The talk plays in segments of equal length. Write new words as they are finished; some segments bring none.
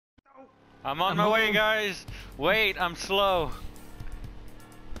I'm on my way, guys. Wait, I'm slow.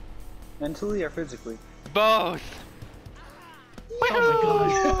 Mentally or physically? Both. Oh my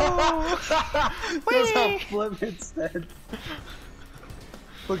gosh. That's how flip it said.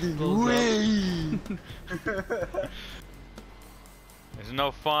 Fucking way. There's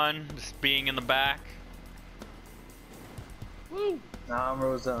no fun just being in the back. Woo. Now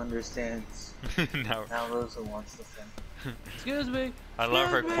Rosa understands. No. Now Rosa wants to sing. Excuse me. I love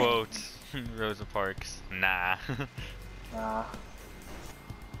her Excuse me. quotes. Rosa Parks. Nah. Nah.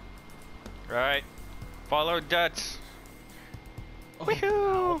 Right. Follow Dutch. Oh, Woohoo!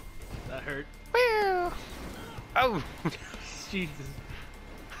 ow. That hurt. Woo! Oh! Jesus.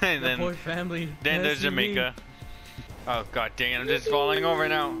 And That poor then, family. then there's Messing me. Jamaica. Oh god dang it! I'm just falling over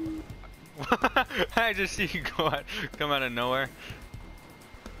now. I just see you come out of nowhere.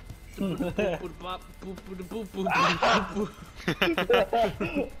 The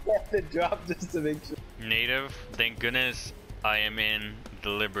drop just to make sure. Native, thank goodness I am in the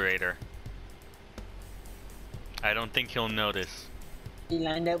Liberator. I don't think he'll notice. He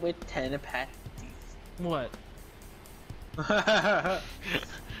lined up with 10 pasties. What?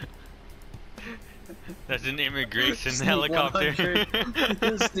 That's an immigration Sneak helicopter.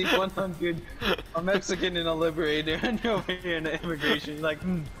 100. Sneak 100. A Mexican in a Liberator and you're over here in the immigration. You're like,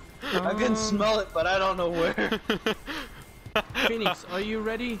 I can smell it, but I don't know where. Phoenix, are you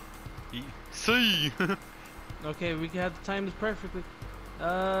ready? See. Okay, we can have the time this perfectly. Hold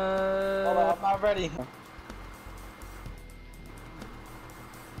on, I'm not ready.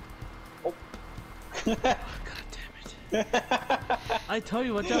 Oh. God damn it. I tell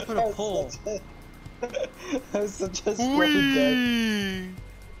you, watch out for the pole. That's such a sweaty guy. Whee!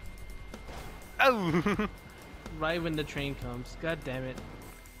 Oh! Right when the train comes. God damn it.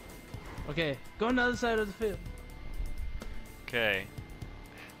 Okay, go on the other side of the field. Okay.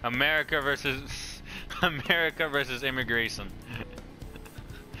 America versus immigration.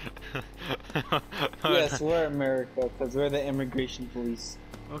 Yes, we're America, because we're the immigration police.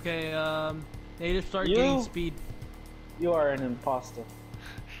 Okay, native start You- getting speed. You are an imposter.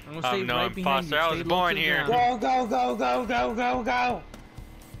 I'm gonna stay I'm no right behind imposter. you. I Stay was low born to the here. ground. Go, go, go, go, go, go, go!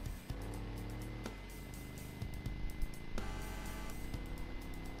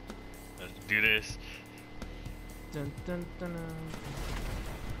 Let's do this. Dun, dun, dun, dun.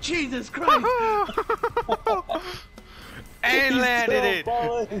 Jesus Christ! And He's landed still it!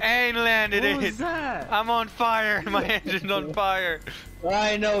 falling. And landed What it! was that? I'm on fire! My engine's on fire!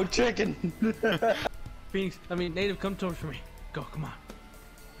 I know, chicken! Phoenix, I mean, native, come towards me. Go, come on.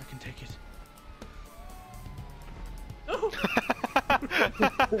 I can take it. Oh!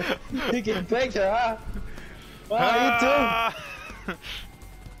 Taking picture, huh? Wow, Ah!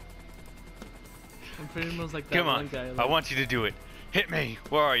 I'm pretty much like that Come one on, guy. I want you to do it. Hit me!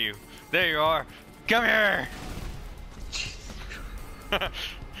 Where are you? There you are! Come here!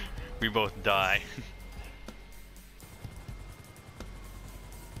 We both die.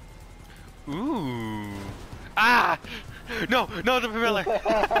 Ooh. Ah! No, no, the propeller!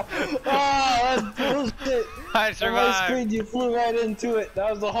 Oh, that's bullshit! I On my survived! screen, you flew right into it. That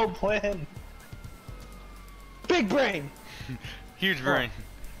was the whole plan. Big brain! Huge brain.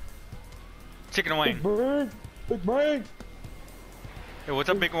 Chicken wing. Big brain! Big brain! Hey, what's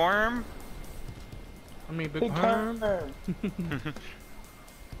up, big worm? I mean, big Big perm. perm!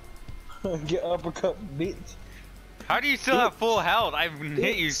 Get uppercut, bitch! How do you still have full health? I've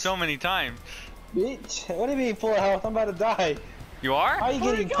hit you so many times. Bitch! What do you mean full health? I'm about to die. You are? How are you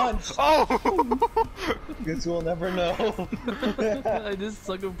getting punched? Oh! Guess we'll never know. I just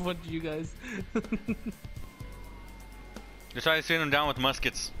sucker punch you guys. Just try to shoot them down with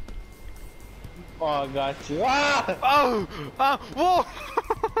muskets. Oh, I got you. Ah! Oh!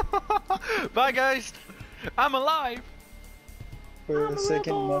 Whoa! Bye, guys. I'm alive. For a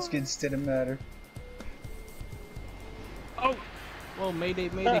second, muskets didn't matter. Oh! Whoa, mayday,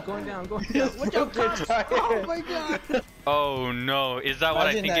 mayday, going down, going down. Watch out, cops! Oh my god! Oh no, is that what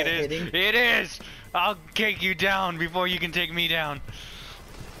I Imagine think that it is? hitting. It is! I'll take you down before you can take me down.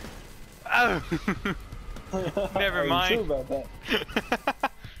 Oh! Never Are you mind. sure about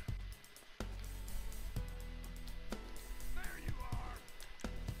that?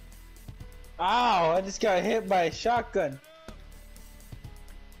 Ow! I just got hit by a shotgun.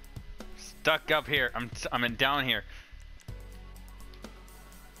 Stuck up here. I'm in down here.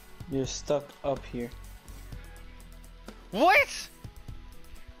 You're stuck up here. What?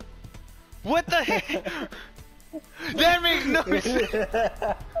 What the heck? That makes no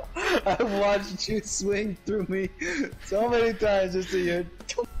sense. I've watched you swing through me so many times just to hear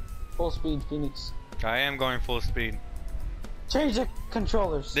full speed, Phoenix. I am going full speed. Change the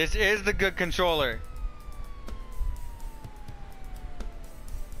controllers. This is the good controller.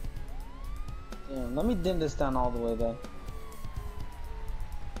 Damn, let me dim this down all the way then.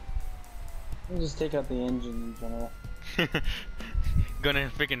 Let me just take out the engine in general.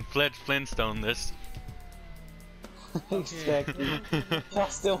 Gonna freaking Fletch Flintstone this. Exactly. Y'all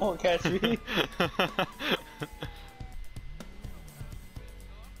still won't catch me.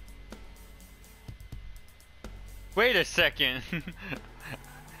 Wait a second.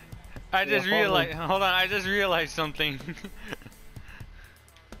 I just realized. Hold on, I just realized something.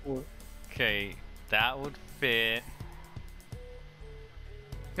 What? Okay, that would fit.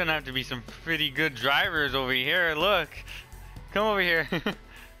 Gonna have to be some pretty good drivers over here. Look, come over here.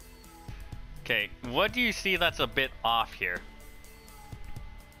 Okay, what do you see that's a bit off here?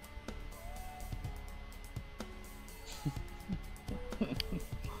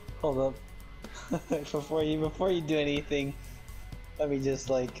 Hold up. before you do anything, let me just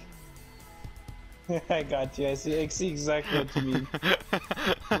like. I got you. I see exactly what you mean.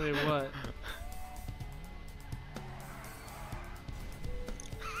 Wait, what?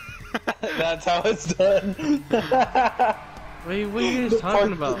 That's how it's done. Wait, what are you guys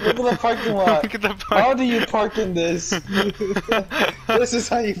talking about? Look at the parking lot. Look at the How do you park in this? This is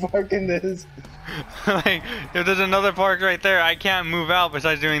how you park in this. Like, if there's another park right there, I can't move out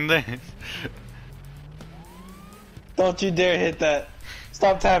besides doing this. Don't you dare hit that.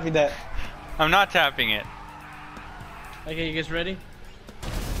 Stop tapping that. I'm not tapping it. Okay, you guys ready?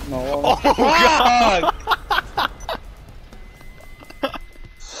 No. Oh god!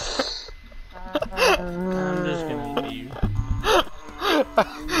 I'm just gonna leave.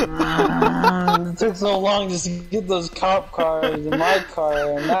 It took so long just to get those cop cars and my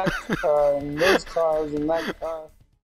car and that car and those cars and that car.